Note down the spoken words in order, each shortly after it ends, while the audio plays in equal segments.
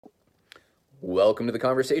Welcome to the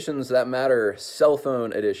Conversations That Matter cell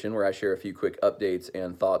phone edition, where I share a few quick updates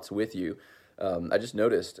and thoughts with you. I just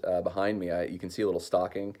noticed behind me, you can see a little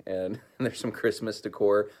stocking, and there's some Christmas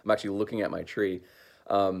decor. I'm actually looking at my tree.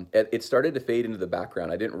 It started to fade into the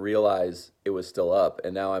background. I didn't realize it was still up,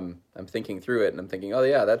 and now I'm thinking through it, and I'm thinking, oh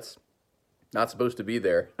yeah, that's not supposed to be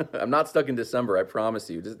there. I'm not stuck in December, I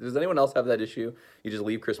promise you. Does anyone else have that issue? You just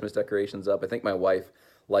leave Christmas decorations up. I think my wife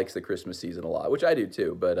likes the Christmas season a lot, which I do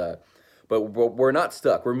too. But we're not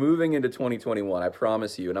stuck. We're moving into 2021, I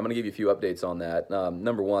promise you. And I'm going to give you a few updates on that.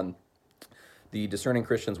 Number one, the Discerning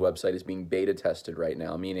Christians website is being beta tested right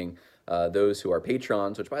now, meaning those who are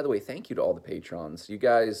patrons, which, by the way, thank you to all the patrons. You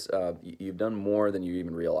guys, you've done more than you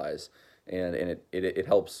even realize. And it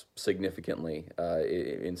helps significantly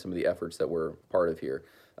in some of the efforts that we're part of here.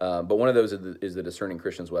 But one of those is the Discerning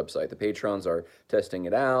Christians website. The patrons are testing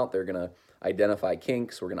it out. They're going to identify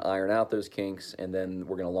kinks. We're going to iron out those kinks, and then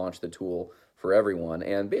we're going to launch the tool for everyone.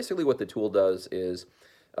 And basically what the tool does is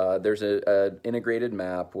there's a integrated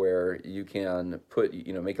map where you can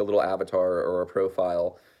make a little avatar or a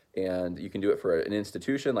profile, and you can do it for an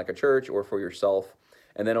institution like a church or for yourself.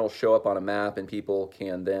 And then it'll show up on a map, and people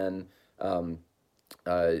can then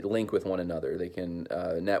link with one another. They can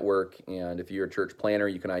network, and if you're a church planner,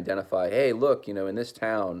 you can identify, hey, look, in this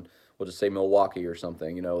town, we'll just say Milwaukee or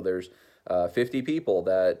something. There's 50 people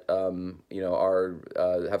that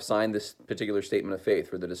have signed this particular statement of faith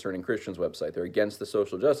for the Discerning Christians website. They're against the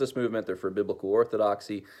social justice movement. They're for biblical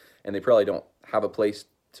orthodoxy, and they probably don't have a place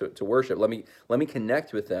to worship. Let me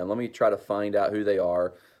connect with them. Let me try to find out who they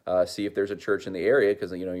are. See if there's a church in the area,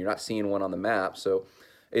 because you're not seeing one on the map. So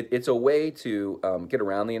it's a way to get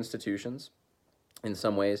around the institutions in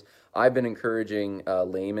some ways. I've been encouraging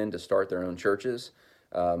laymen to start their own churches.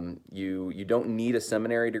 You don't need a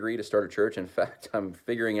seminary degree to start a church. In fact, I'm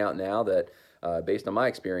figuring out now that based on my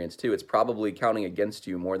experience too, it's probably counting against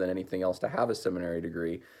you more than anything else to have a seminary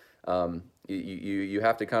degree. You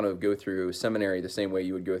have to kind of go through seminary the same way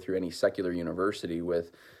you would go through any secular university,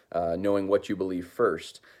 with knowing what you believe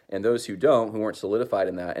first. And those who don't, who weren't solidified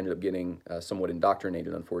in that, ended up getting somewhat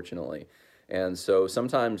indoctrinated, unfortunately. And so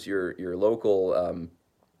sometimes your local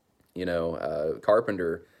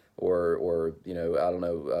carpenter or I don't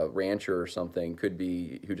know, rancher or something, could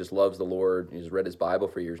be, who just loves the Lord, who's read his Bible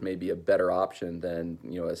for years, may be a better option than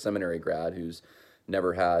a seminary grad who's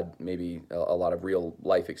never had maybe a lot of real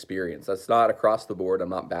life experience. That's not across the board. I'm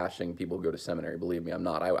not bashing people who go to seminary. Believe me, I'm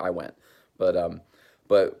not. I went, but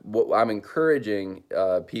what I'm encouraging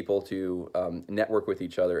people to network with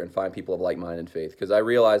each other and find people of like-minded faith, because I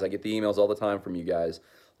realize I get the emails all the time from you guys.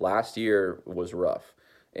 Last year was rough,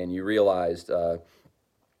 and you realized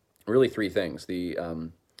really three things: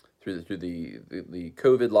 through the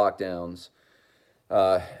COVID lockdowns,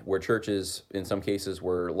 where churches in some cases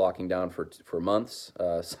were locking down for months.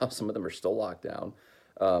 Some of them are still locked down.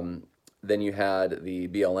 Then you had the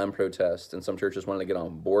BLM protest, and some churches wanted to get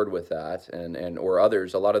on board with that, or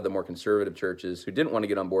others, a lot of the more conservative churches who didn't want to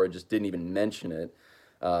get on board, just didn't even mention it.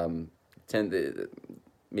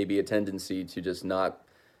 Maybe a tendency to just not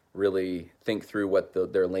really think through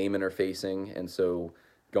what their laymen are facing, and so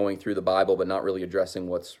going through the Bible, but not really addressing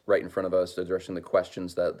what's right in front of us, addressing the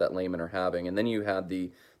questions that laymen are having. And then you had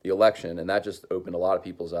the election, and that just opened a lot of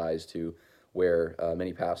people's eyes to where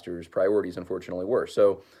many pastors' priorities, unfortunately, were.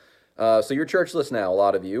 So you're churchless now, a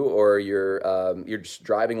lot of you, or you're just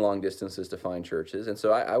driving long distances to find churches. And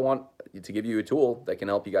so I want to give you a tool that can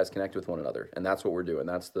help you guys connect with one another, and that's what we're doing.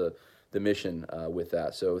 That's the mission with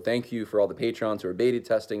that. So thank you for all the patrons who are beta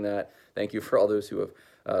testing that. Thank you for all those who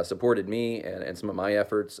have supported me and some of my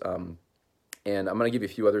efforts. And I'm going to give you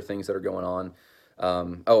a few other things that are going on.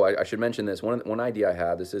 I should mention this. One idea I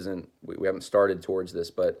have, this isn't, we haven't started towards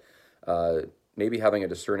this, but maybe having a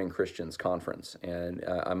Discerning Christians conference. And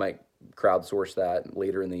I might crowdsource that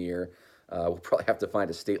later in the year. We'll probably have to find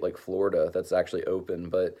a state like Florida that's actually open,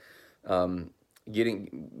 but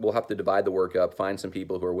we'll have to divide the work up, find some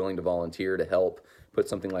people who are willing to volunteer to help put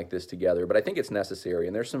something like this together. But I think it's necessary,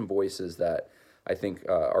 and there's some voices that I think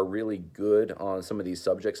are really good on some of these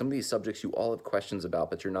subjects. Some of these subjects you all have questions about,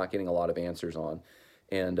 but you're not getting a lot of answers on.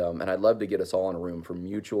 And I'd love to get us all in a room for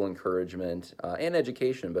mutual encouragement and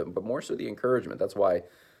education, but more so the encouragement. That's why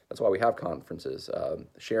we have conferences,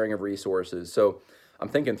 sharing of resources. So I'm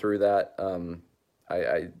thinking through that.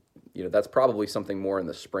 That's probably something more in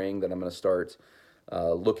the spring that I'm going to start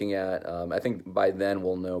looking at. I think by then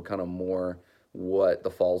we'll know kind of more what the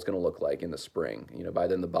fall is going to look like in the spring. By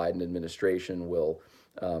then the Biden administration will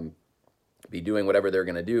be doing whatever they're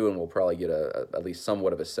going to do, and we'll probably get at least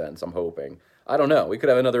somewhat of a sense. I'm hoping. I don't know. We could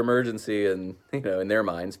have another emergency, and in their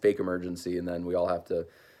minds, fake emergency, and then we all have to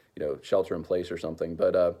shelter in place or something.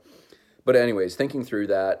 But anyways, thinking through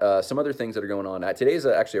that, some other things that are going on. Today's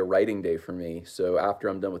actually a writing day for me. So after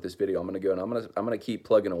I'm done with this video, I'm gonna go and I'm gonna keep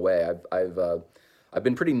plugging away. I've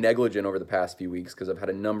been pretty negligent over the past few weeks because I've had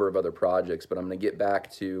a number of other projects, but I'm gonna get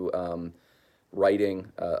back to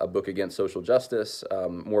writing a book against social justice,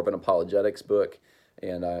 more of an apologetics book.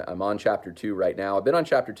 And I'm on chapter 2 right now. I've been on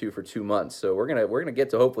chapter 2 for 2 months, so we're gonna get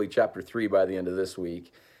to hopefully chapter 3 by the end of this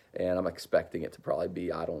week, and I'm expecting it to probably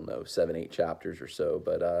be, I don't know, 7, 8 chapters or so.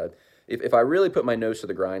 But if I really put my nose to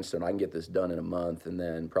the grindstone, I can get this done in a month, and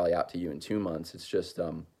then probably out to you in 2 months. It's just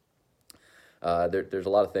there's a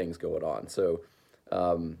lot of things going on. So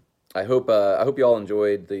I hope you all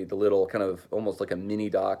enjoyed the little kind of almost like a mini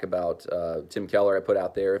doc about Tim Keller I put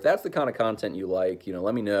out there. If that's the kind of content you like,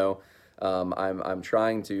 let me know. I'm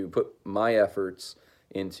trying to put my efforts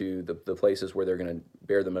into the places where they're going to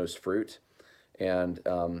bear the most fruit. And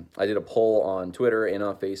I did a poll on Twitter and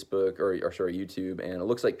on Facebook, or sorry, YouTube, and it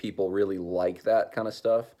looks like people really like that kind of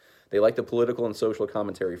stuff. They like the political and social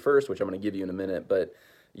commentary first, which I'm going to give you in a minute, but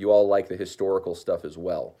you all like the historical stuff as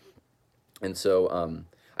well. And so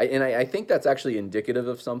I think that's actually indicative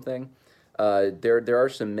of something. There are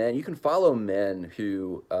some men, you can follow men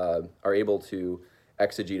who are able to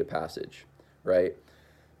exegete a passage, right?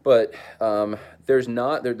 But there's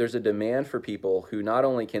a demand for people who not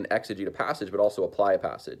only can exegete a passage, but also apply a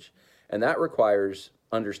passage. And that requires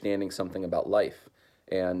understanding something about life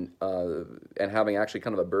and having actually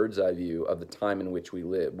kind of a bird's eye view of the time in which we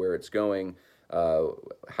live, where it's going,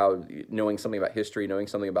 how knowing something about history, knowing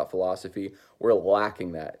something about philosophy. We're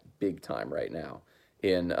lacking that big time right now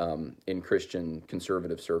in Christian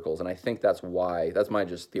conservative circles, and I think that's my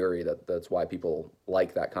just theory that's why people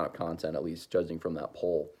like that kind of content, at least judging from that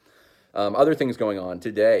poll. Other things going on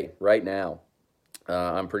today, right now,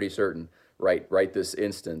 I'm pretty certain, right this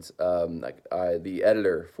instant, the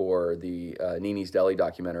editor for the Nini's Deli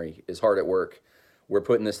documentary is hard at work. We're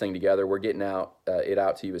putting this thing together. We're getting it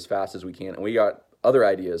out to you as fast as we can, and we got other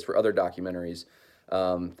ideas for other documentaries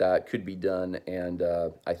that could be done. And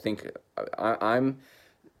I think I'm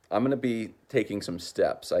going to be taking some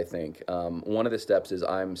steps. I think one of the steps is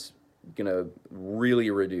I'm going to really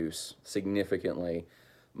reduce significantly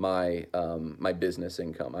my my business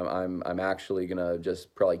income. I'm actually going to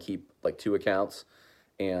just probably keep like 2 accounts,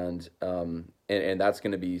 and that's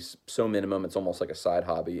going to be so minimum. It's almost like a side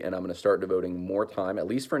hobby, and I'm going to start devoting more time, at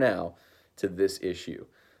least for now, to this issue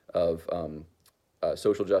of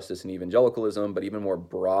social justice and evangelicalism, but even more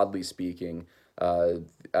broadly speaking,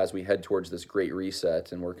 as we head towards this great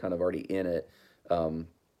reset, and we're kind of already in it,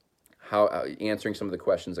 how answering some of the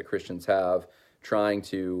questions that Christians have, trying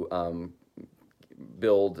to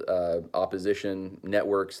build opposition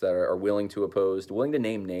networks that are willing to oppose, willing to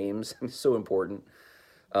name names. It's so important.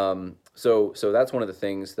 So that's one of the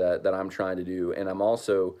things that I'm trying to do, and I'm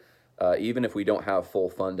also, even if we don't have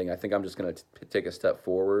full funding, I think I'm just going to take a step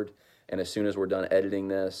forward. And as soon as we're done editing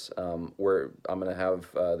this, I'm going to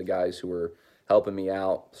have the guys who are helping me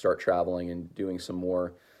out start traveling and doing some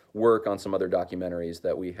more work on some other documentaries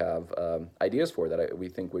that we have ideas for that we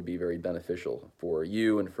think would be very beneficial for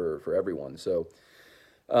you and for everyone. So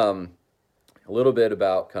a little bit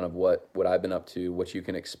about kind of what I've been up to, what you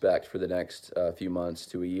can expect for the next few months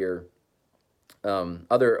to a year.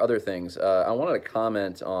 Other things, I wanted to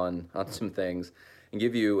comment on some things and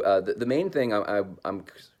give you the main thing I'm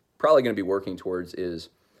probably going to be working towards is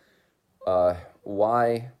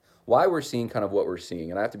why we're seeing kind of what we're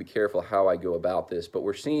seeing. And I have to be careful how I go about this, but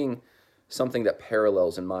we're seeing something that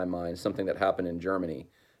parallels, in my mind, something that happened in Germany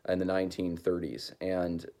in the 1930s,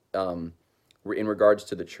 and in regards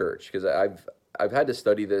to the church, because I've had to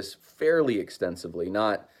study this fairly extensively.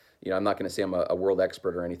 Not, I'm not going to say I'm a world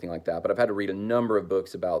expert or anything like that, but I've had to read a number of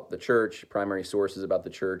books about the church, primary sources about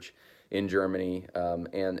the church in Germany,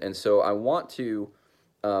 and so I want to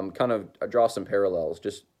kind of draw some parallels,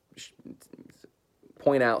 just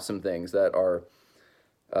point out some things that are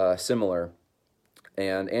similar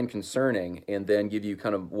and concerning, and then give you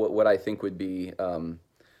kind of what I think would be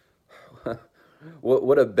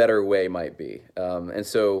what a better way might be. And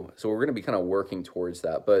so we're going to be kind of working towards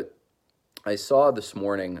that. But I saw this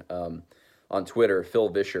morning on Twitter, Phil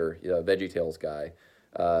Vischer, VeggieTales guy,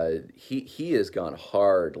 he has gone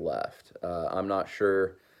hard left. I'm not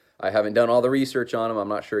sure. I haven't done all the research on him. I'm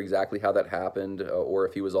not sure exactly how that happened or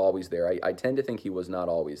if he was always there. I tend to think he was not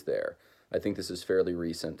always there. I think this is fairly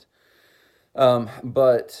recent.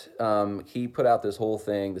 But he put out this whole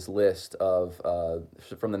thing, this list of,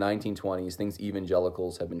 from the 1920s, things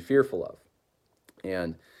evangelicals have been fearful of.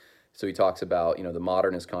 And so he talks about, the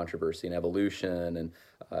modernist controversy and evolution, and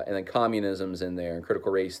then communism's in there, and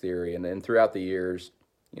critical race theory. And then throughout the years,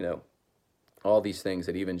 you know, all these things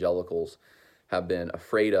that evangelicals have been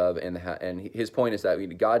afraid of, and his point is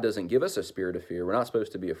that God doesn't give us a spirit of fear. We're not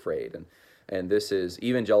supposed to be afraid, and this is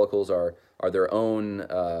evangelicals are their own.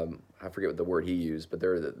 I forget what the word he used, but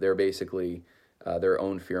they're basically their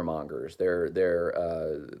own fear mongers.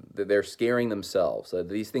 They're scaring themselves.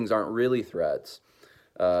 These things aren't really threats.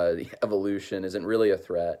 Evolution isn't really a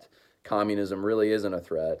threat. Communism really isn't a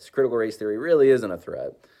threat. Critical race theory really isn't a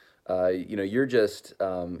threat. You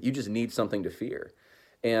just need something to fear.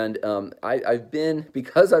 And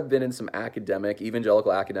because I've been in some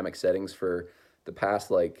evangelical academic settings for the past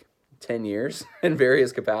like 10 years in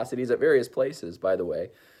various capacities at various places, by the way.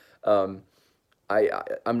 I'm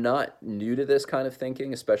not new to this kind of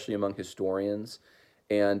thinking, especially among historians.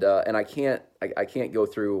 And I can't go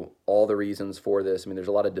through all the reasons for this. I mean, there's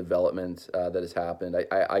a lot of development that has happened.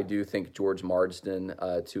 I do think George Marsden,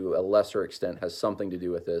 to a lesser extent, has something to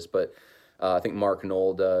do with this, but I think Mark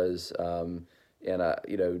Knoll does, and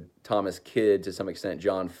Thomas Kidd to some extent,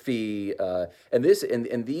 John Fee, and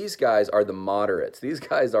these guys are the moderates. These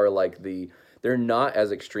guys are like they're not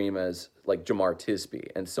as extreme as like Jamar Tisby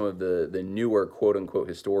and some of the newer quote unquote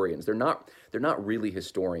historians. They're not really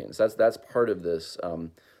historians. That's part of this.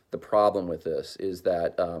 The problem with this is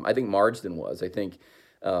that I think Marsden was. I think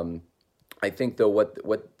though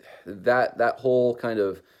what that whole kind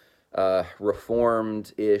of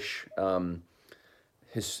reformed-ish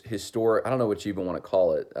historic. I don't know what you even want to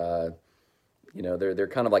call it. They're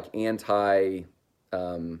kind of like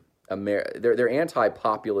they're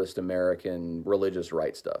anti-populist American religious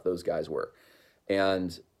right stuff. Those guys were,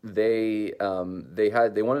 and they wanted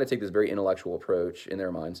to take this very intellectual approach in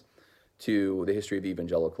their minds to the history of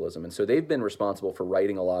evangelicalism, and so they've been responsible for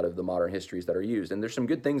writing a lot of the modern histories that are used. And there's some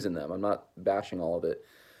good things in them. I'm not bashing all of it,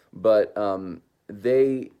 but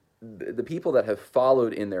the people that have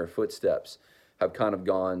followed in their footsteps have kind of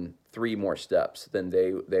gone 3 more steps than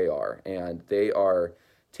they are, and they are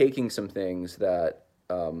taking some things that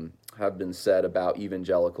have been said about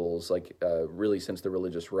evangelicals, like really since the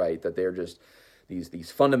religious right, that they're just these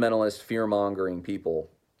fundamentalist, fear-mongering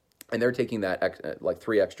people, and they're taking that like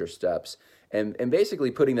 3 extra steps and basically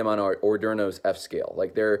putting them on our Adorno's F scale.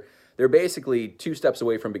 Like they're basically 2 steps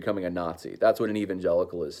away from becoming a Nazi. That's what an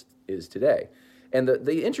evangelical is today. And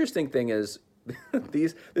the interesting thing is,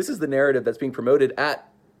 this is the narrative that's being promoted at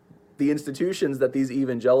the institutions that these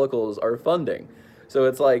evangelicals are funding. So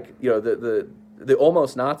it's like, the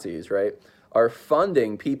almost Nazis, right, are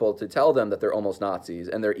funding people to tell them that they're almost Nazis,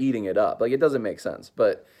 and they're eating it up. Like, it doesn't make sense.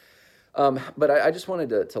 But I just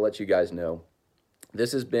wanted to let you guys know,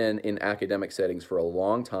 this has been in academic settings for a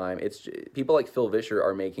long time. It's people like Phil Vischer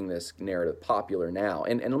are making this narrative popular now.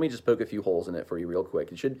 And let me just poke a few holes in it for you real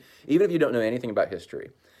quick. It should, even if you don't know anything about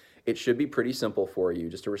history, it should be pretty simple for you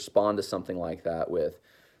just to respond to something like that with,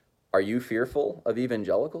 are you fearful of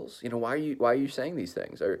evangelicals? Why are you saying these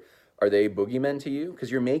things? Are they boogeymen to you? Because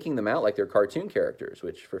you're making them out like they're cartoon characters,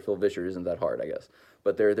 which for Phil Vischer isn't that hard, I guess.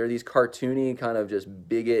 But they're these cartoony kind of just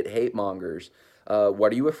bigot hate mongers.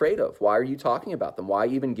 What are you afraid of? Why are you talking about them? Why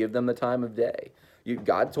even give them the time of day?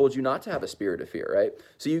 God told you not to have a spirit of fear, right?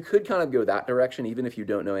 So you could kind of go that direction, even if you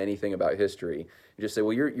don't know anything about history. You just say,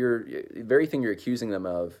 well, you're the very thing you're accusing them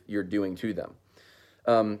of, you're doing to them.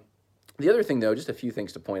 The other thing, though, just a few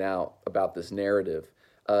things to point out about this narrative.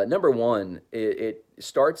 Number one, it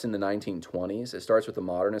starts in the 1920s. It starts with the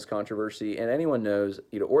modernist controversy, and anyone knows,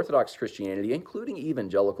 Orthodox Christianity, including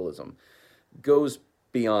evangelicalism, goes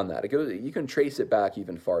beyond that. You can trace it back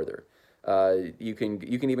even farther. You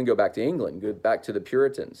can even go back to England, go back to the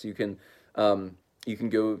Puritans. You can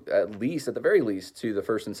go at the very least, to the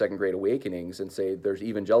First and Second Great Awakenings and say there's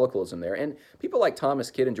evangelicalism there. And people like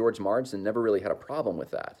Thomas Kidd and George Marsden never really had a problem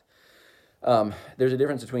with that. There's a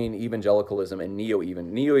difference between evangelicalism and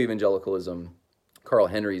neo-evangelicalism. Carl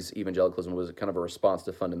Henry's evangelicalism was kind of a response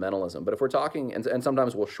to fundamentalism. But if we're talking, and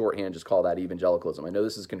sometimes we'll shorthand just call that evangelicalism. I know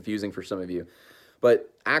this is confusing for some of you,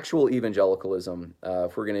 but actual evangelicalism,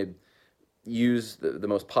 if we're going to use the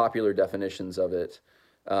most popular definitions of it,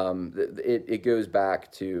 it goes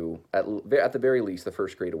back to, at the very least, the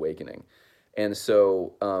First Great Awakening. And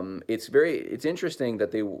so it's interesting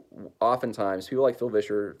that they oftentimes, people like Phil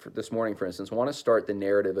Vischer this morning, for instance, want to start the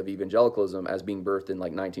narrative of evangelicalism as being birthed in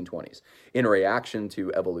like 1920s in reaction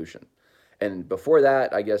to evolution. And before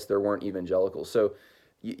that, I guess there weren't evangelicals. So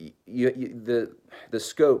the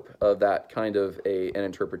scope of that kind of an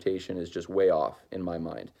interpretation is just way off in my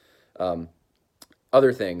mind.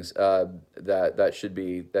 Other things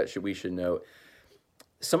we should note.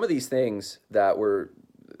 Some of these things that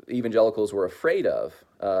evangelicals were afraid of,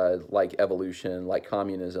 like evolution, like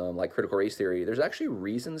communism, like critical race theory, there's actually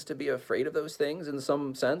reasons to be afraid of those things in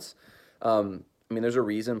some sense. I mean, there's a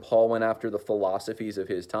reason Paul went after the philosophies of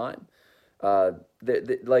his time. Uh,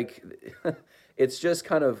 like, it's just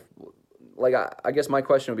kind of like, I guess my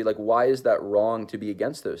question would be like, why is that wrong to be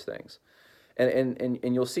against those things? And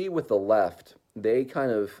you'll see with the left, they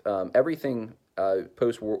kind of everything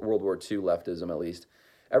post World War II leftism at least,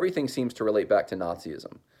 everything seems to relate back to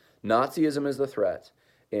Nazism. Nazism is the threat,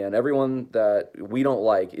 and everyone that we don't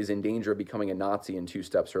like is in danger of becoming a Nazi in 2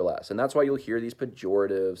 steps or less. And that's why you'll hear these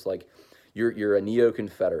pejoratives like you're a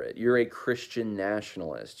neo-Confederate, you're a Christian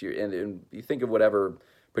nationalist, and you think of whatever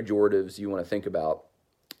pejoratives you want to think about.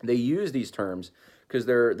 They use these terms because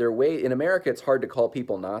they're way in America. It's hard to call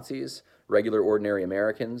people Nazis, regular ordinary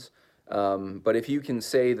Americans. But if you can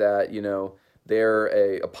say that, they're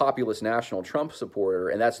a populist national Trump supporter,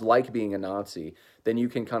 and that's like being a Nazi, then you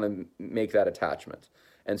can kind of make that attachment.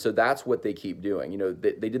 And so that's what they keep doing.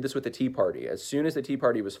 They did this with the Tea Party. As soon as the Tea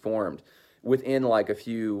Party was formed, within like a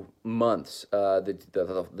few months,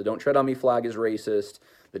 the Don't Tread on Me flag is racist.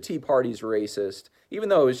 The Tea Party's racist, even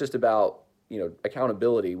though it was just about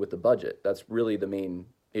accountability with the budget. That's really the main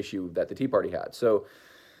issue that the Tea Party had. So,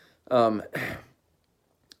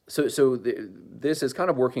 this is kind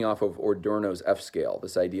of working off of Adorno's F scale.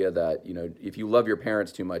 This idea that if you love your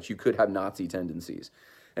parents too much, you could have Nazi tendencies,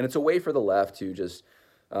 and it's a way for the left to just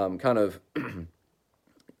kind of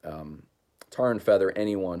tar and feather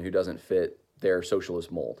anyone who doesn't fit their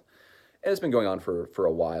socialist mold. And it's been going on for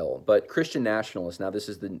a while. But Christian nationalists, now this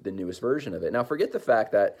is the newest version of it. Now forget the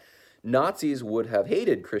fact that Nazis would have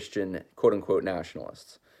hated Christian quote-unquote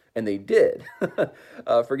nationalists, and they did.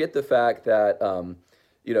 Forget the fact that,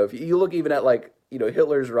 if you look even at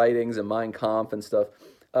Hitler's writings and Mein Kampf and stuff,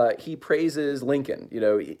 he praises Lincoln.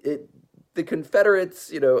 The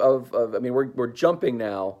Confederates, we're jumping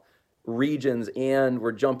now regions and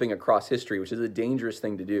we're jumping across history, which is a dangerous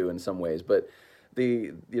thing to do in some ways. But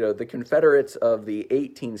the Confederates of the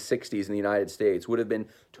 1860s in the United States would have been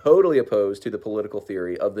totally opposed to the political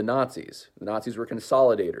theory of the Nazis. The Nazis were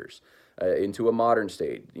consolidators into a modern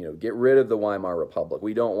state. Get rid of the Weimar Republic.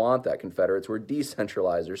 We don't want that. Confederates were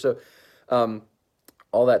decentralizers. So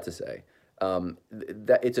all that to say,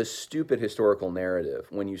 that it's a stupid historical narrative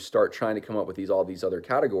when you start trying to come up with all these other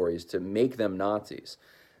categories to make them Nazis,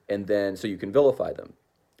 and then so you can vilify them.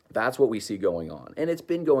 That's what we see going on. And it's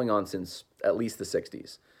been going on since at least the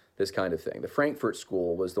 60s, this kind of thing. The Frankfurt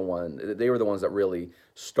School was they were the ones that really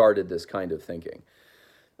started this kind of thinking,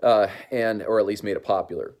 or at least made it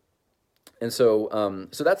popular. And so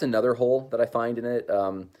that's another hole that I find in it.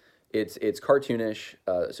 It's cartoonish,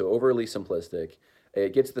 so overly simplistic.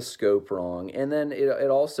 It gets the scope wrong. And then it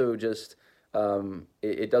also just,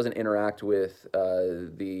 it doesn't interact with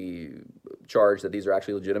the charge that these are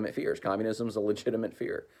actually legitimate fears. Communism is a legitimate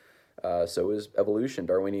fear. So is evolution,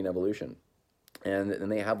 Darwinian evolution. And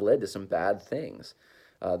they have led to some bad things,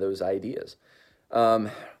 those ideas. And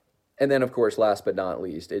then, of course, last but not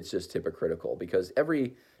least, it's just hypocritical because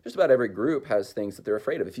just about every group has things that they're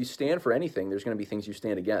afraid of. If you stand for anything, there's going to be things you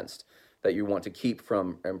stand against that you want to keep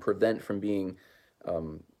from and prevent from being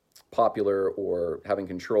popular or having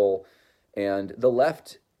control. And the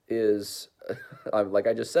left is, like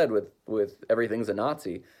I just said, with everything's a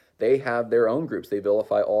Nazi, they have their own groups they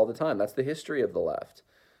vilify all the time. That's the history of the left.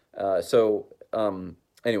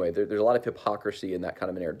 Anyway, there's a lot of hypocrisy in that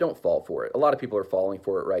kind of an era. Don't fall for it. A lot of people are falling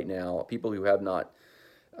for it right now, people who have not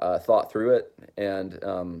thought through it,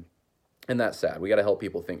 and that's sad. We got to help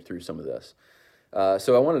people think through some of this.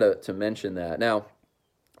 So I wanted to mention that. Now,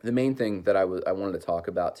 the main thing that I wanted to talk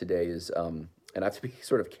about today is, and I have to be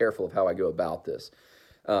sort of careful of how I go about this,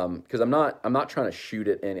 because I'm not trying to shoot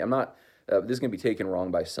at any. This is going to be taken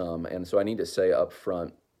wrong by some, and so I need to say up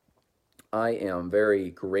front, I am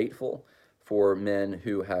very grateful for men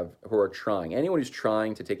who are trying. Anyone who's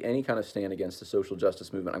trying to take any kind of stand against the social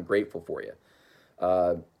justice movement, I'm grateful for you.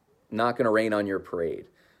 Not going to rain on your parade,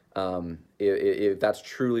 if that's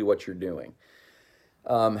truly what you're doing.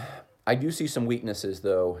 I do see some weaknesses,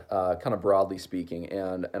 though, kind of broadly speaking,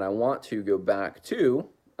 and I want to go back to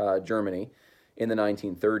Germany in the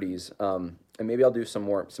 1930s, and maybe I'll do some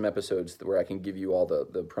episodes where I can give you all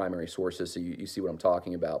the primary sources so you see what I'm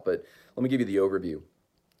talking about. But let me give you the overview.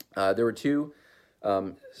 There were two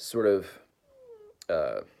sort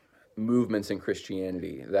of movements in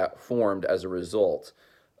Christianity that formed as a result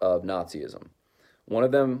of Nazism. One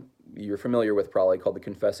of them you're familiar with probably, called the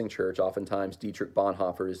Confessing Church. Oftentimes Dietrich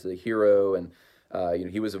Bonhoeffer is the hero, and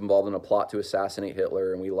he was involved in a plot to assassinate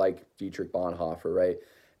Hitler, and we like Dietrich Bonhoeffer, right?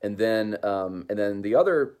 And then the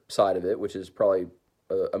other side of it, which is probably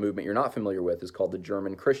a movement you're not familiar with is called the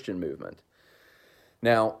German Christian movement.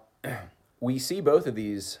 Now, we see both of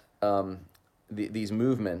these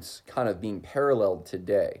movements kind of being paralleled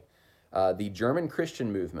today. The German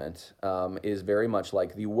Christian movement is very much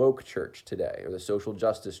like the woke church today, or the social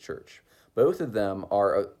justice church. Both of them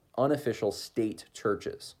are unofficial state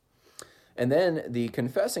churches. And then the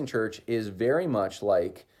confessing church is very much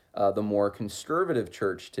like the more conservative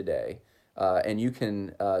church today. And you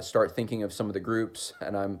can start thinking of some of the groups,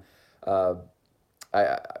 and I'm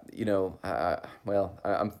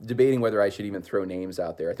debating whether I should even throw names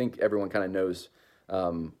out there. I think everyone kind of knows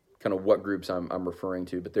kind of what groups I'm referring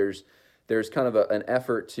to, but there's kind of an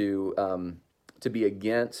effort to be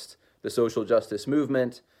against the social justice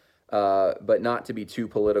movement, but not to be too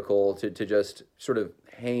political, to just sort of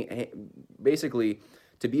basically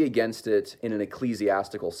to be against it in an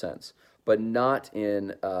ecclesiastical sense, but not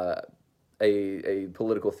in a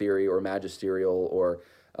political theory or magisterial or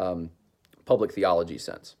public theology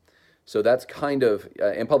sense. So that's kind of,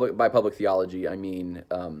 and by public theology, I mean,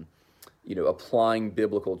 applying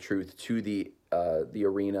biblical truth to the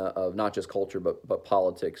arena of not just culture, but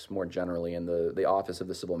politics more generally, in the office of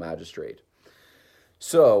the civil magistrate.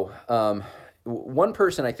 So one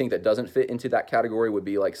person I think that doesn't fit into that category would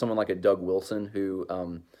be like someone like a Doug Wilson, who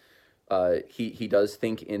he does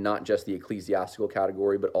think in not just the ecclesiastical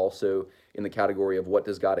category, but also in the category of what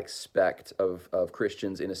does God expect of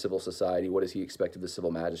Christians in a civil society? What does he expect of the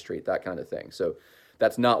civil magistrate? That kind of thing. So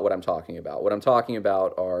that's not what I'm talking about. What I'm talking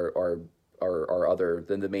about are other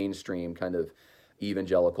than the mainstream kind of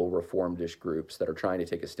evangelical reformed-ish groups that are trying to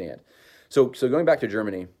take a stand. So going back to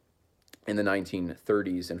Germany in the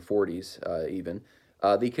 1930s and 40s even,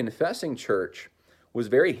 the confessing church was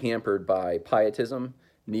very hampered by pietism,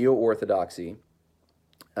 neo-orthodoxy,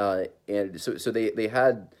 and so they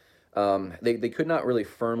had they could not really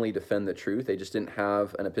firmly defend the truth. They just didn't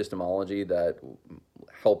have an epistemology that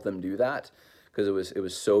helped them do that, because it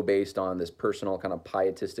was so based on this personal kind of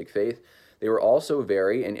pietistic faith. They were also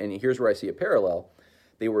very, and here's where I see a parallel,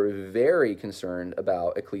 they were very concerned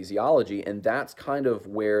about ecclesiology, and that's kind of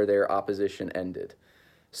where their opposition ended.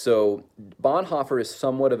 So Bonhoeffer is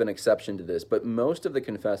somewhat of an exception to this, but most of the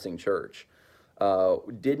confessing church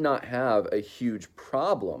did not have a huge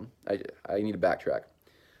problem. I need to backtrack.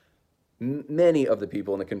 Many of the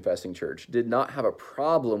people in the confessing church did not have a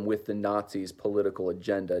problem with the Nazis' political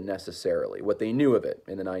agenda necessarily, what they knew of it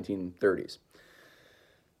in the 1930s.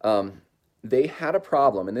 They had a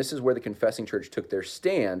problem, and this is where the confessing church took their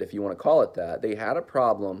stand, if you want to call it that. They had a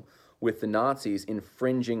problem with the Nazis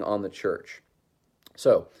infringing on the church.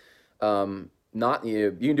 So, you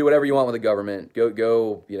can do whatever you want with the government.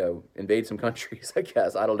 Go, invade some countries, I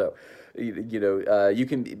guess. I don't know. You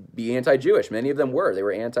can be anti-Jewish. Many of them were. They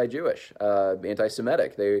were anti-Jewish,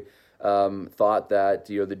 anti-Semitic. They thought that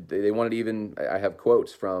they wanted to even. I have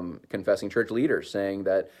quotes from confessing church leaders saying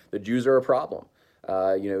that the Jews are a problem.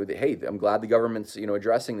 Hey, I'm glad the government's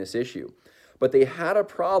addressing this issue, but they had a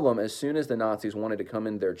problem as soon as the Nazis wanted to come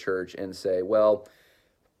into their church and say, well,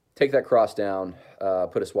 take that cross down,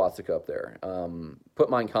 put a swastika up there,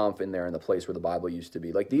 put Mein Kampf in there in the place where the Bible used to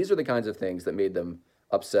be. Like, these are the kinds of things that made them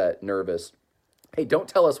upset, nervous. Hey, don't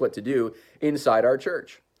tell us what to do inside our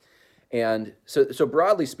church. And so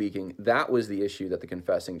broadly speaking, that was the issue that the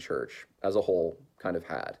confessing church as a whole kind of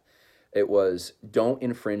had. It was, don't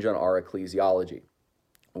infringe on our ecclesiology.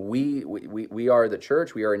 We are the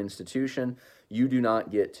church. We are an institution. You do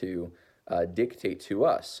not get to dictate to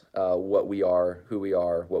us what we are, who we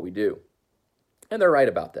are, what we do. And they're right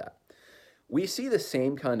about that. We see the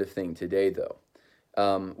same kind of thing today, though.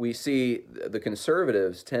 We see the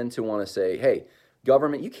conservatives tend to want to say, hey,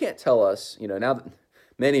 government, you can't tell us, now that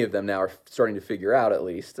many of them now are starting to figure out, at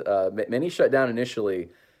least, many shut down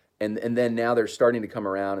initially, and then now they're starting to come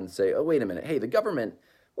around and say, oh, wait a minute, hey, the government,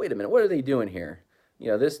 wait a minute, what are they doing here?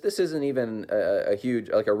 This isn't even a huge,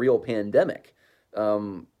 like a real pandemic.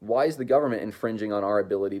 Why is the government infringing on our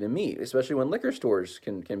ability to meet, especially when liquor stores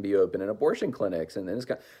can be open and abortion clinics and this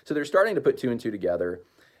kind? So they're starting to put two and two together,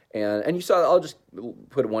 and you saw. I'll just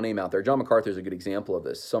put one name out there. John MacArthur is a good example of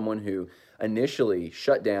this. Someone who initially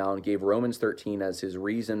shut down, gave Romans 13 as his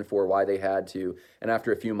reason for why they had to, and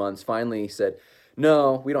after a few months, finally said,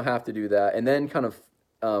 "No, we don't have to do that," and then kind of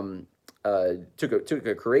took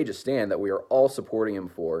a courageous stand that we are all supporting him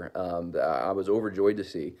for. I was overjoyed to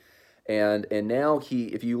see. And now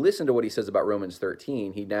if you listen to what he says about Romans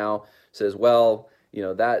 13, he now says, well,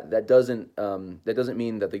 that doesn't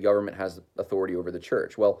mean that the government has authority over the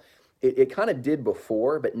church. Well, it kind of did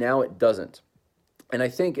before, but now it doesn't. And I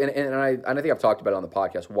think, and I think I've talked about it on the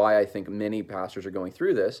podcast, why I think many pastors are going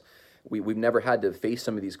through this. We've never had to face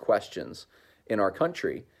some of these questions. in our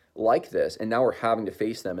country like this, and now we're having to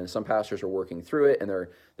face them. And some pastors are working through it, and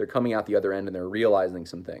they're coming out the other end, and they're realizing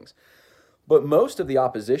some things. But most of the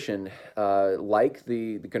opposition, like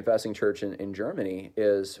the confessing church in Germany,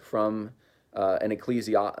 is from an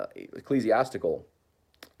ecclesiastical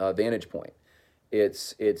vantage point.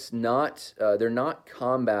 It's not they're not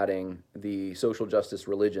combating the social justice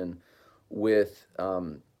religion with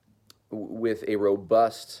a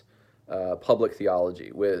robust public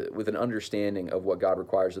theology, with an understanding of what God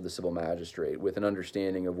requires of the civil magistrate, with an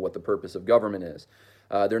understanding of what the purpose of government is.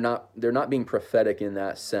 They're not being prophetic in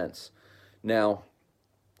that sense. Now,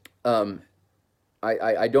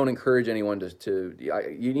 I don't encourage anyone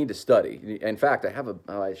you need to study. In fact,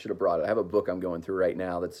 I should have brought it. I have a book I'm going through right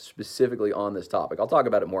now that's specifically on this topic. I'll talk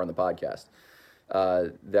about it more on the podcast.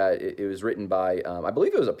 That it was written by, I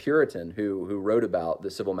believe it was a Puritan who wrote about the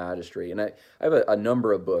civil magistracy. And I have a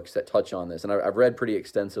number of books that touch on this. And I've read pretty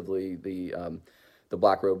extensively the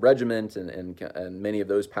Black Robe Regiment and many of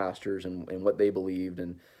those pastors and what they believed.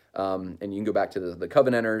 And you can go back to the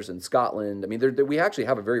Covenanters in Scotland. I mean, we actually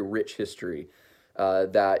have a very rich history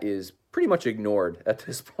that is pretty much ignored at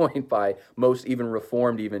this point by most even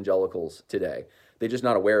Reformed evangelicals today. They're just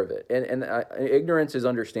not aware of it. And ignorance is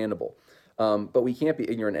understandable. But we can't be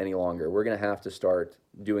ignorant any longer. We're going to have to start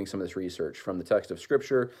doing some of this research from the text of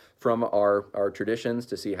Scripture, from our traditions,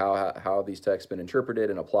 to see how these texts have been interpreted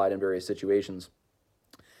and applied in various situations.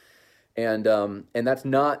 And that's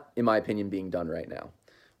not, in my opinion, being done right now.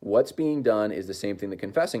 What's being done is the same thing the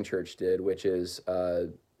confessing church did, which is,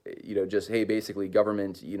 just, hey, basically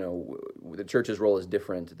government, the church's role is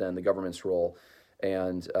different than the government's role.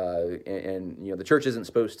 And the church isn't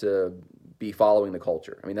supposed to be following the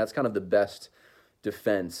culture. I mean, that's kind of the best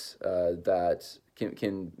defense that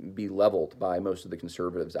can be leveled by most of the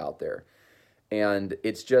conservatives out there. And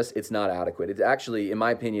it's not adequate. It's actually, in my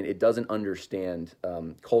opinion, it doesn't understand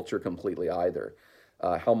culture completely either.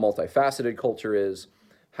 How multifaceted culture is,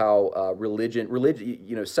 how religion,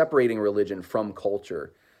 separating religion from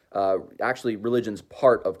culture. Actually, religion's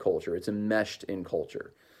part of culture. It's enmeshed in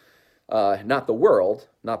culture. Not the world,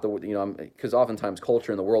 because oftentimes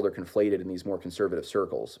culture and the world are conflated in these more conservative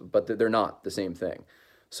circles, but they're not the same thing.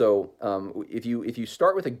 So if you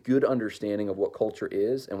start with a good understanding of what culture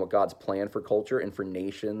is and what God's plan for culture and for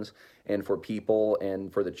nations and for people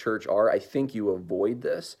and for the church are, I think you avoid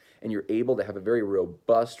this and you're able to have a very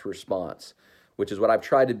robust response, which is what I've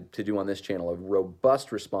tried to do on this channel, a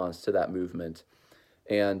robust response to that movement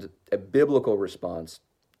and a biblical response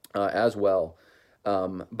as well.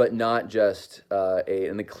 But not just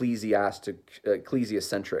an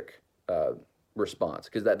ecclesiacentric response,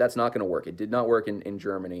 because that's not going to work. It did not work in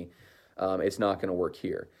Germany. It's not going to work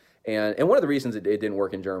here. And one of the reasons it didn't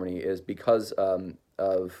work in Germany is because there's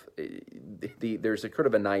a sort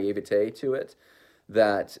of a naivete to it,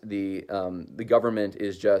 that the government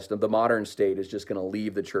is the modern state is just going to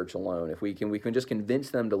leave the church alone. If we can just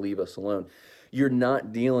convince them to leave us alone. You're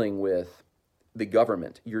not dealing with the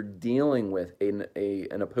government. You're dealing with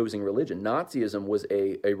an opposing religion. Nazism was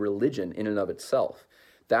a religion in and of itself.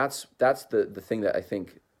 That's the thing that I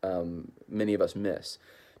think many of us miss.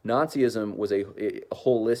 Nazism was a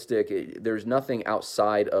holistic. There's nothing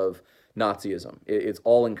outside of Nazism. It's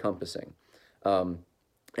all encompassing,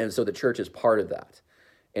 and so the church is part of that.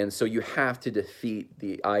 And so you have to defeat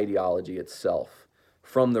the ideology itself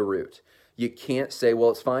from the root. You can't say, well,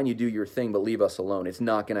 it's fine, you do your thing, but leave us alone. It's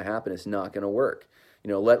not going to happen. It's not going to work.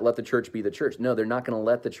 Let the church be the church. No, they're not going to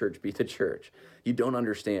let the church be the church. You don't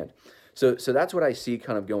understand. So that's what I see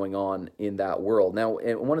kind of going on in that world. Now,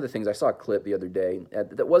 and one of the things, I saw a clip the other day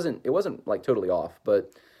that wasn't like totally off,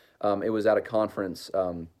 but it was at a conference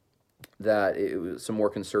that it was some more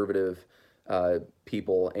conservative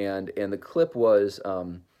people, and the clip was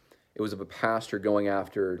it was of a pastor going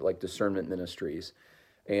after like discernment ministries.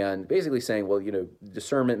 And basically saying, well,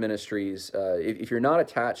 discernment ministries, if you're not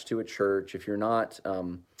attached to a church, if you're not,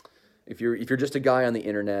 if you're just a guy on the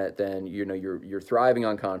internet, then you're thriving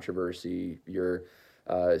on controversy. Your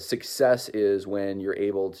success is when you're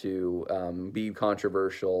able to be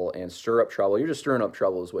controversial and stir up trouble. You're just stirring up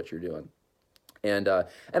trouble is what you're doing. And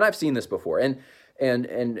I've seen this before. And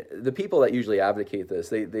the people that usually advocate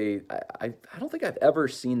this, I don't think I've ever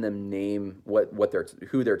seen them name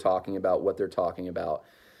who they're talking about, what they're talking about.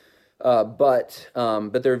 But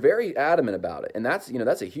they're very adamant about it, and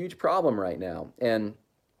that's a huge problem right now. And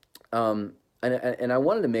I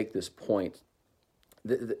wanted to make this point.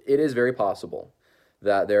 It is very possible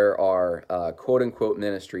that there are quote unquote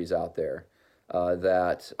ministries out there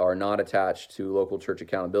that are not attached to local church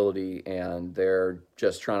accountability, and they're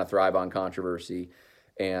just trying to thrive on controversy.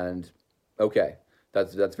 And okay,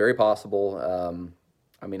 That's very possible.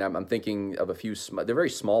 I mean, I'm thinking of a few. They're very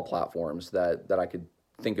small platforms that I could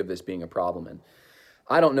think of this being a problem in.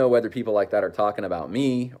 I don't know whether people like that are talking about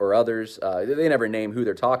me or others. They never name who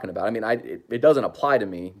they're talking about. I mean, it doesn't apply to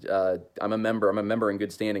me. I'm a member. I'm a member in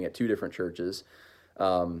good standing at two different churches.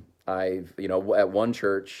 I've, at one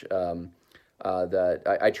church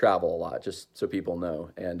that I travel a lot, just so people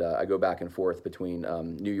know, and I go back and forth between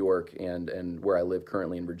New York and where I live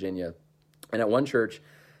currently in Virginia. And at one church,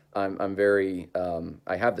 I'm very,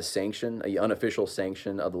 I have the sanction, the unofficial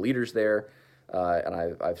sanction of the leaders there.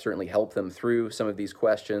 And I've certainly helped them through some of these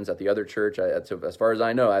questions. At the other church, as far as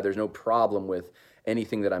I know, there's no problem with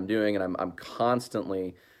anything that I'm doing, and I'm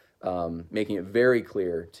constantly making it very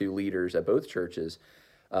clear to leaders at both churches.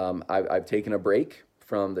 I've taken a break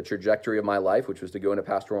from the trajectory of my life, which was to go into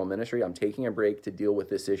pastoral ministry. I'm taking a break to deal with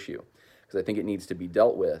this issue because I think it needs to be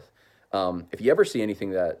dealt with. If you ever see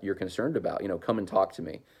anything that you're concerned about, come and talk to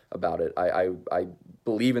me about it. I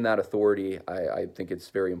believe in that authority. I think it's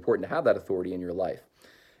very important to have that authority in your life.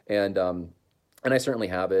 And I certainly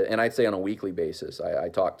have it. And I'd say on a weekly basis, I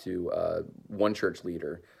talk to one church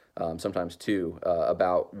leader, sometimes two,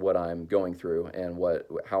 about what I'm going through and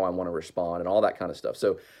how I want to respond and all that kind of stuff.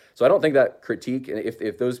 So I don't think that critique,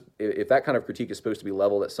 if that kind of critique is supposed to be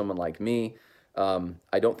leveled at someone like me,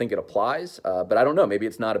 I don't think it applies, but I don't know. Maybe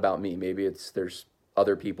it's not about me. Maybe there's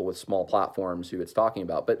other people with small platforms who it's talking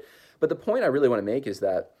about. But the point I really want to make is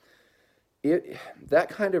that that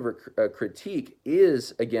kind of a critique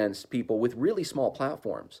is against people with really small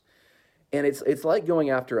platforms, and it's like going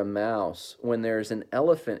after a mouse when there's an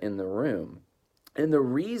elephant in the room. And the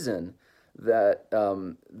reason that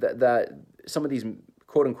that some of these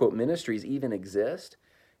quote unquote ministries even exist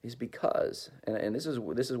is because, and this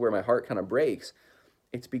is where my heart kind of breaks,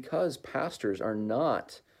 it's because pastors are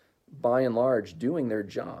not, by and large, doing their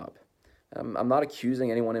job. I'm not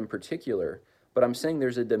accusing anyone in particular, but I'm saying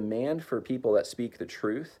there's a demand for people that speak the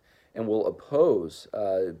truth and will oppose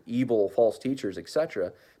evil, false teachers,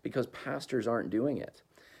 etc., because pastors aren't doing it.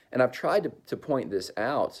 And I've tried to point this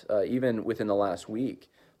out, even within the last week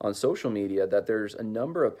on social media, that there's a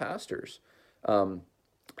number of pastors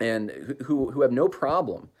and who have no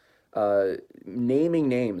problem naming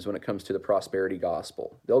names when it comes to the prosperity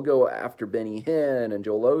gospel. They'll go after Benny Hinn and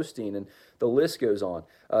Joel Osteen, and the list goes on.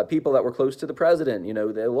 People that were close to the president,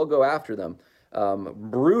 they will go after them,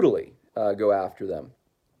 brutally go after them,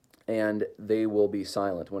 and they will be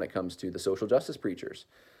silent when it comes to the social justice preachers.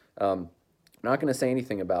 I'm not going to say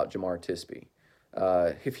anything about Jemar Tisby.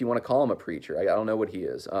 If you want to call him a preacher, I don't know what he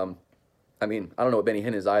is. I don't know what Benny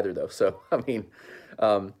Hinn is either, though. So,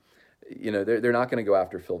 they're not going to go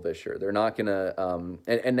after Phil Vischer. They're not going to,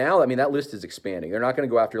 and now, that list is expanding. They're not going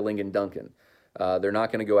to go after Lincoln Duncan. They're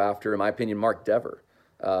not going to go after, in my opinion, Mark Dever.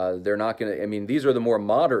 They're not going to, these are the more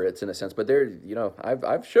moderates in a sense, but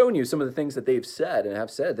I've shown you some of the things that they've said and have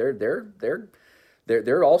said.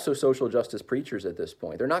 They're also social justice preachers at this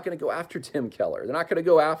point. They're not going to go after Tim Keller. They're not going to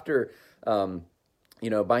go after,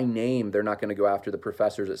 by name, they're not going to go after the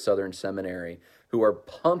professors at Southern Seminary who are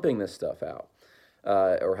pumping this stuff out.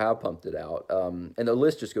 Or have pumped it out, and the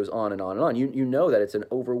list just goes on and on and on. You know that it's an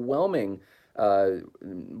overwhelming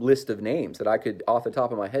list of names that I could, off the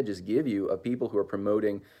top of my head, just give you of people who are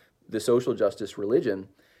promoting the social justice religion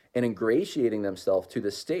and ingratiating themselves to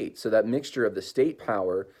the state. So that mixture of the state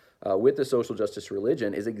power with the social justice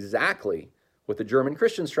religion is exactly what the German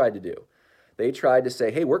Christians tried to do. They tried to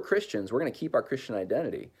say, hey, we're Christians, we're going to keep our Christian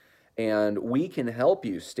identity, and we can help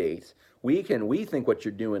you, state. We think what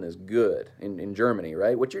you're doing is good in Germany,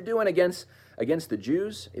 right? What you're doing against the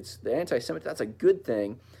Jews, it's the anti-Semitic, that's a good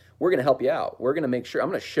thing. We're going to help you out. We're going to make sure, I'm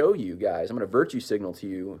going to show you guys, I'm going to virtue signal to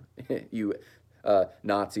you, you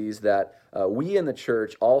Nazis, that we in the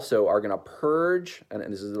church also are going to purge, and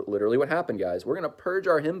this is literally what happened, guys. We're going to purge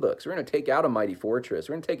our hymn books. We're going to take out A Mighty Fortress.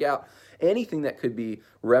 We're going to take out anything that could be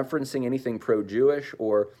referencing anything pro-Jewish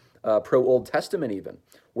or pro-Old Testament even.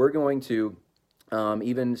 We're going to we're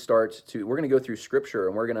going to go through Scripture,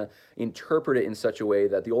 and we're going to interpret it in such a way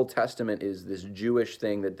that the Old Testament is this Jewish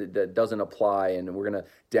thing that doesn't apply, and we're going to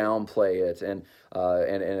downplay it. And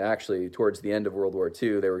actually, towards the end of World War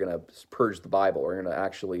II, they were going to purge the Bible. We're going to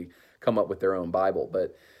actually come up with their own Bible.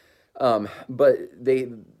 But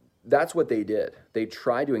that's what they did. They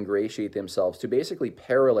tried to ingratiate themselves to basically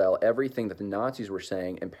parallel everything that the Nazis were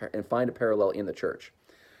saying and find a parallel in the church.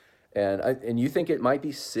 And you think it might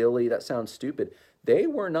be silly, that sounds stupid. They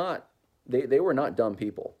were not dumb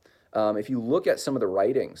people. If you look at some of the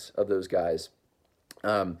writings of those guys,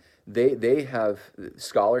 they have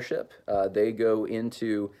scholarship. They go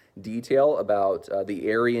into detail about the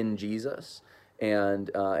Aryan Jesus and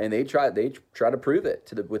they try to prove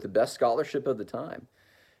it with the best scholarship of the time.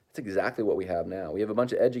 That's exactly what we have now. We have a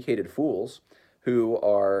bunch of educated fools who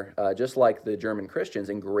are just like the German Christians,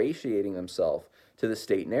 ingratiating themselves to the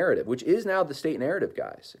state narrative, which is now the state narrative,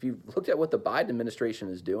 guys. If you've looked at what the Biden administration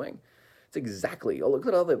is doing, it's exactly, look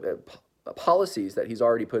at all the policies that he's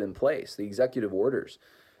already put in place, the executive orders,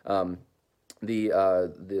 um, what do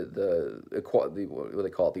they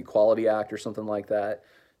call it, the Equality Act or something like that,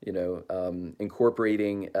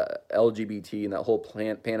 incorporating LGBT and that whole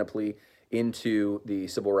panoply into the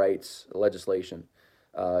civil rights legislation.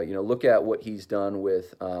 Look at what he's done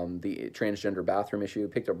with the transgender bathroom issue,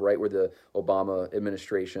 picked up right where the Obama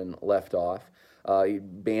administration left off. He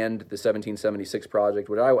banned the 1776 Project,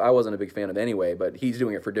 which I wasn't a big fan of anyway, but he's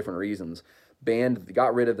doing it for different reasons.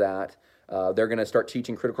 Got rid of that. They're going to start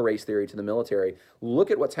teaching critical race theory to the military. Look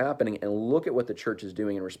at what's happening and look at what the church is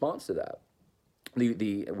doing in response to that.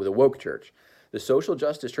 The woke church. The social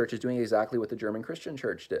justice church is doing exactly what the German Christian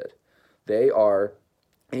church did. They are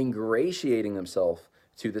ingratiating themselves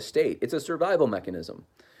to the state. It's a survival mechanism.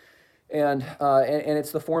 And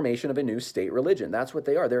it's the formation of a new state religion. That's what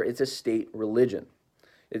they are. It's a state religion.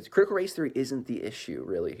 Critical race theory isn't the issue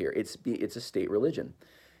really here. It's a state religion.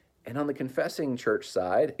 And on the confessing church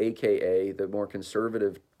side, aka the more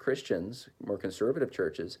conservative Christians, more conservative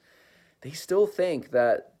churches, they still think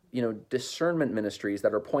that discernment ministries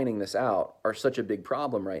that are pointing this out are such a big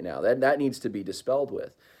problem right now. That needs to be dispelled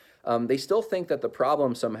with. They still think that the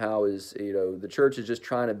problem somehow is the church is just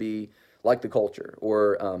trying to be like the culture,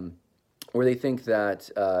 or they think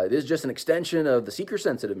that it is just an extension of the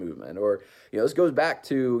seeker-sensitive movement, or this goes back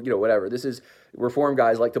to whatever. This is Reform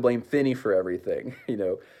guys like to blame Finney for everything.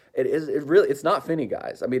 It's not Finney,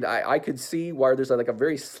 guys. I mean, I could see why there's like a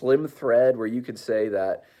very slim thread where you could say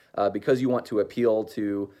that because you want to appeal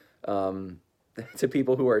to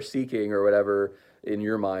people who are seeking or whatever in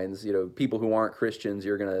your minds, people who aren't Christians,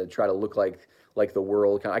 you're gonna try to look like the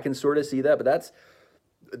world. I can sort of see that, but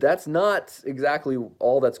that's not exactly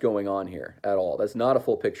all that's going on here at all. That's not a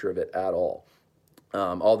full picture of it at all.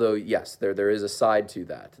 Although, yes, there is a side to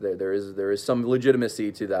that. There is some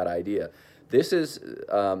legitimacy to that idea. This is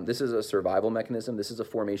a survival mechanism. This is a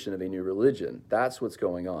formation of a new religion. That's what's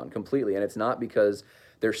going on completely, and it's not because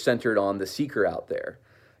they're centered on the seeker out there.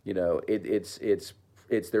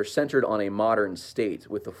 They're centered on a modern state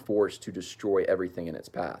with the force to destroy everything in its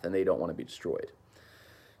path, and they don't want to be destroyed.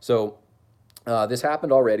 So. This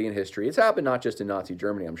happened already in history. It's happened not just in Nazi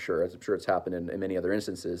Germany, I'm sure. I'm sure it's happened in many other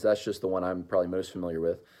instances. That's just the one I'm probably most familiar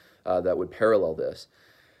with that would parallel this.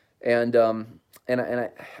 And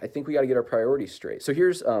I think we got to get our priorities straight. So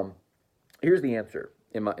here's the answer,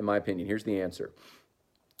 in my opinion. Here's the answer.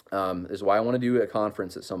 This is why I want to do a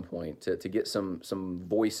conference at some point to get some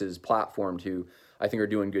voices platformed who I think are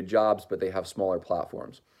doing good jobs, but they have smaller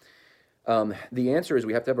platforms. The answer is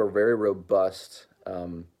we have to have a very robust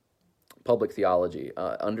public theology,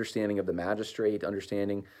 understanding of the magistrate,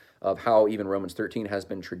 understanding of how even Romans 13 has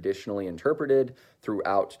been traditionally interpreted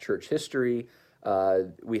throughout church history.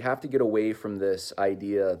 We have to get away from this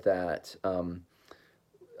idea that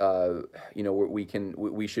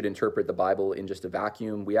we should interpret the Bible in just a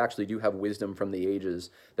vacuum. We actually do have wisdom from the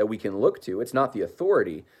ages that we can look to. It's not the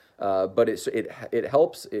authority, but it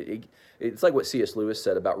helps. It's like what C.S. Lewis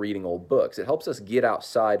said about reading old books. It helps us get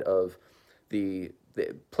outside of the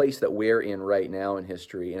place that we're in right now in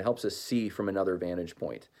history, and it helps us see from another vantage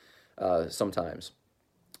point sometimes.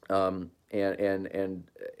 And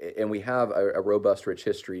we have a robust, rich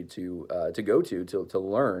history to go to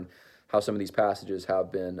learn how some of these passages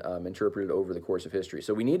have been interpreted over the course of history.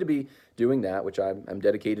 So we need to be doing that, which I'm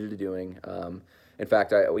dedicated to doing. In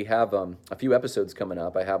fact, we have a few episodes coming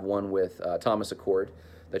up. I have one with Thomas Accord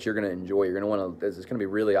that you're going to enjoy. You're going to want to. It's going to be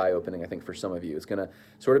really eye-opening, I think, for some of you. It's going to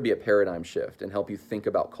sort of be a paradigm shift and help you think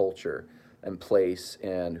about culture and place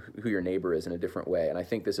and who your neighbor is in a different way. And I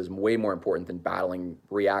think this is way more important than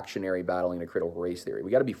reactionary battling to critical race theory.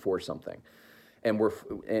 We got to be for something, and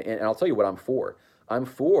I'll tell you what I'm for. I'm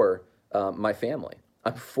for my family.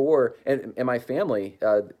 I'm for, and my family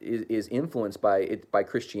is influenced by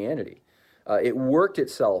Christianity. It worked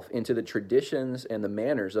itself into the traditions and the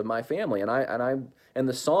manners of my family, and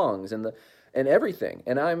the songs and everything.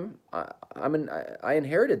 And I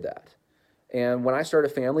inherited that. And when I start a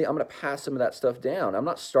family, I'm going to pass some of that stuff down. I'm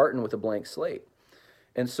not starting with a blank slate.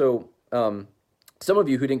 And so, some of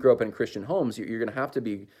you who didn't grow up in Christian homes, you're going to have to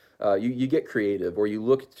be. You get creative, or you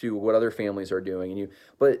look to what other families are doing,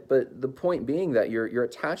 but the point being that you're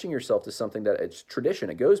attaching yourself to something that it's tradition.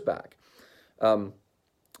 It goes back.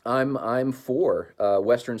 I'm for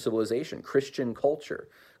Western civilization, Christian culture,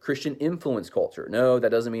 Christian influence culture. No, that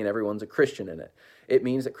doesn't mean everyone's a Christian in it. It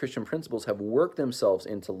means that Christian principles have worked themselves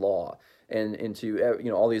into law and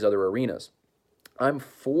into all these other arenas. I'm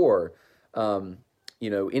for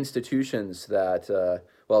institutions that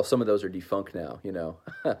well, some of those are defunct now.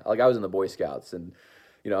 Like I was in the Boy Scouts, and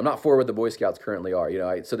I'm not for what the Boy Scouts currently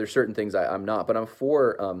are. So there's certain things I'm not, but I'm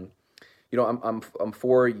for I'm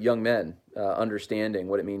for young men understanding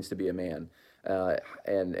what it means to be a man,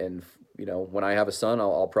 and when I have a son,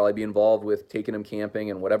 I'll probably be involved with taking him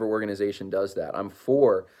camping and whatever organization does that. I'm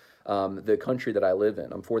for the country that I live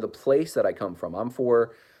in. I'm for the place that I come from. I'm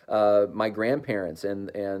for my grandparents and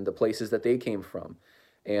the places that they came from,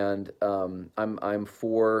 and I'm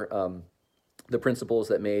for the principles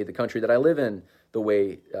that made the country that I live in the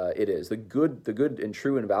way it is. The good and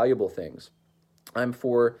true and valuable things. I'm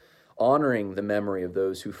for honoring the memory of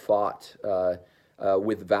those who fought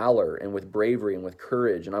with valor and with bravery and with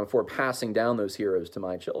courage, and I'm for passing down those heroes to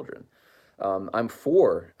my children. I'm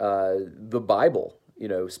for the Bible,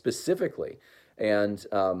 specifically, and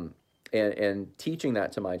teaching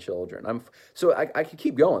that to my children. I could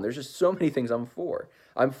keep going. There's just so many things I'm for.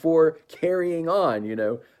 I'm for carrying on,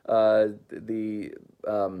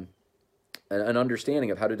 an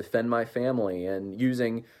understanding of how to defend my family and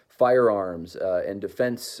using firearms and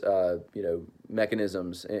defense,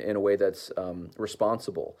 mechanisms in a way that's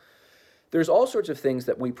responsible. There's all sorts of things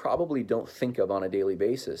that we probably don't think of on a daily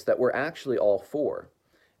basis that we're actually all for,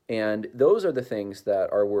 and those are the things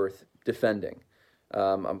that are worth defending.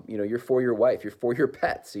 You're for your wife, you're for your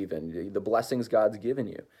pets, even the blessings God's given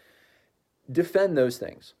you. Defend those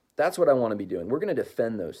things. That's what I want to be doing. We're going to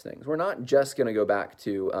defend those things. We're not just going to go back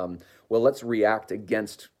to, let's react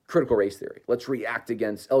against critical race theory. Let's react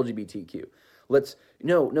against LGBTQ.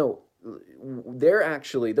 No,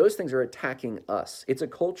 those things are attacking us. It's a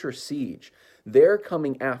culture siege. They're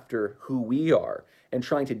coming after who we are and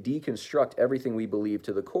trying to deconstruct everything we believe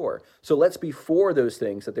to the core. So let's be for those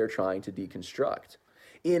things that they're trying to deconstruct.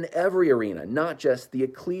 In every arena, not just the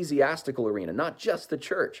ecclesiastical arena, not just the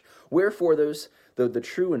church. Wherefore the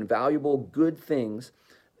true and valuable good things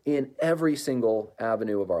in every single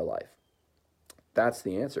avenue of our life. That's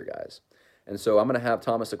the answer, guys. And so I'm going to have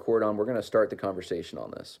Thomas Accord on. We're going to start the conversation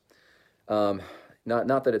on this.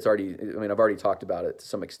 Not that it's already, I've already talked about it to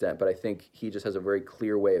some extent, but I think he just has a very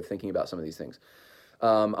clear way of thinking about some of these things.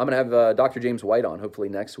 I'm going to have Dr. James White on hopefully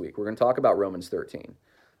next week. We're going to talk about Romans 13.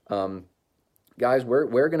 Guys,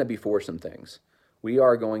 we're going to be for some things.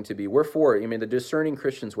 We're for, the Discerning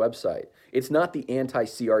Christians website. It's not the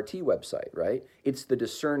anti-CRT website, right? It's the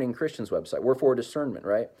Discerning Christians website. We're for discernment,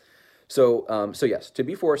 right? So yes, to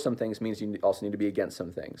be for some things means you also need to be against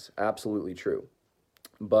some things. Absolutely true.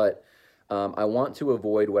 But I want to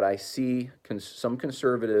avoid what I see some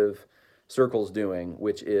conservative circles doing,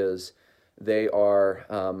 which is they are,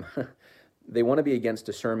 they want to be against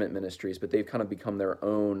discernment ministries, but they've kind of become their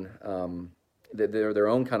own, they're their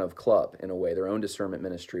own kind of club in a way, their own discernment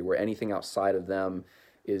ministry, where anything outside of them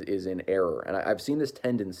is in error. And I've seen this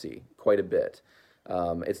tendency quite a bit.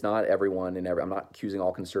 It's not everyone I'm not accusing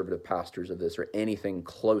all conservative pastors of this or anything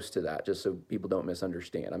close to that, just so people don't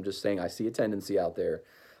misunderstand. I'm just saying I see a tendency out there.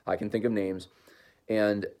 I can think of names,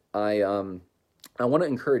 and I want to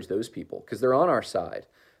encourage those people because they're on our side.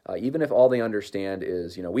 Even if all they understand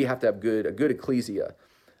is, we have to have a good ecclesia.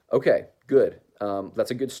 Okay, good.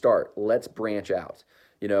 That's a good start. Let's branch out.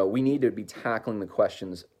 We need to be tackling the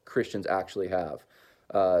questions Christians actually have.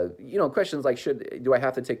 Questions like, do I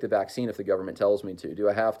have to take the vaccine if the government tells me to? Do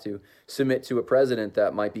I have to submit to a president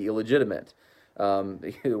that might be illegitimate?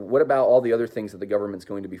 What about all the other things that the government's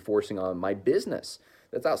going to be forcing on my business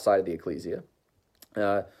that's outside of the ecclesia?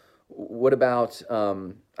 What about,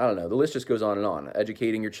 I don't know, the list just goes on and on.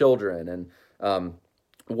 Educating your children and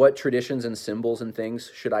what traditions and symbols and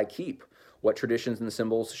things should I keep? What traditions and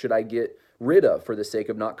symbols should I get rid of for the sake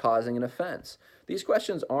of not causing an offense? These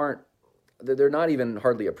questions they're not even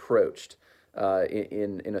hardly approached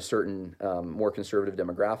in a certain more conservative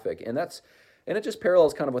demographic. And it just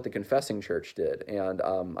parallels kind of what the confessing church did. And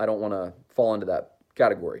I don't want to fall into that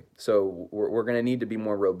category. So we're going to need to be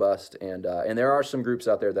more robust. And there are some groups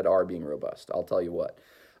out there that are being robust. I'll tell you what.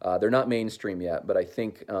 They're not mainstream yet, but I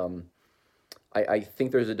think I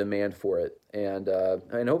think there's a demand for it, and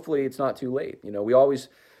hopefully it's not too late. We always,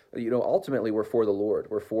 ultimately we're for the Lord.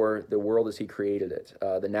 We're for the world as He created it,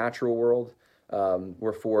 the natural world.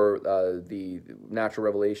 We're for the natural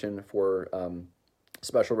revelation, for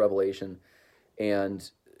special revelation, and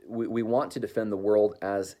we want to defend the world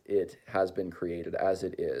as it has been created, as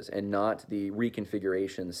it is, and not the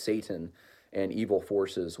reconfiguration Satan and evil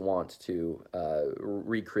forces want to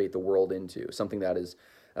recreate the world into, something that is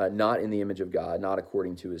not in the image of God, not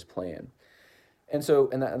according to his plan. And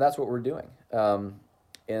that's what we're doing.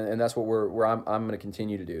 And that's what I'm going to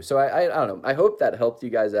continue to do. So I don't know. I hope that helped you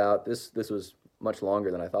guys out. This was much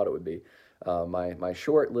longer than I thought it would be. My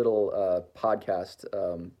short little podcast,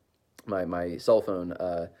 my cell phone,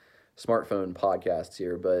 smartphone podcasts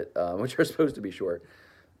here, but which are supposed to be short.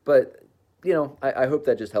 But I hope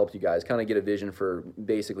that just helped you guys kind of get a vision for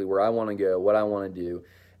basically where I want to go, what I want to do.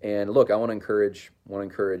 And look, I want to encourage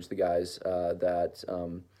the guys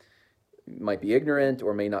that might be ignorant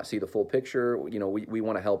or may not see the full picture. We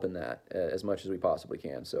want to help in that as much as we possibly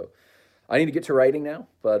can. So I need to get to writing now,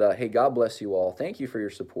 but hey, God bless you all. Thank you for your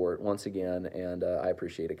support once again, and I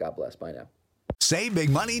appreciate it. God bless. Bye now. Save big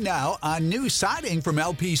money now on new siding from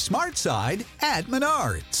LP SmartSide at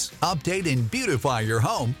Menards. Update and beautify your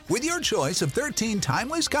home with your choice of 13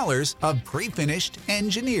 timeless colors of pre-finished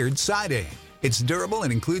engineered siding. It's durable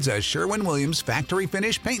and includes a Sherwin-Williams factory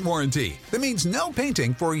finish paint warranty that means no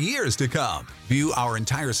painting for years to come. View our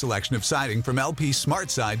entire selection of siding from LP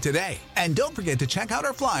SmartSide today. And don't forget to check out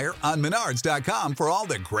our flyer on Menards.com for all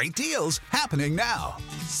the great deals happening now.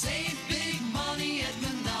 Save big money at Menards.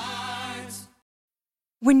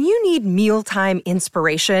 When you need mealtime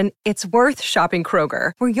inspiration, it's worth shopping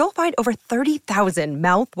Kroger, where you'll find over 30,000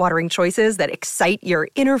 mouth-watering choices that excite your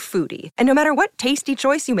inner foodie. And no matter what tasty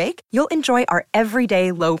choice you make, you'll enjoy our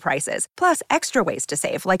everyday low prices, plus extra ways to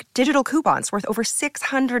save, like digital coupons worth over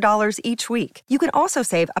 $600 each week. You can also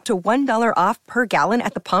save up to $1 off per gallon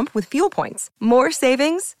at the pump with fuel points. More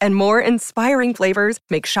savings and more inspiring flavors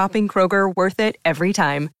make shopping Kroger worth it every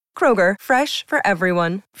time. Kroger, fresh for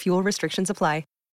everyone. Fuel restrictions apply.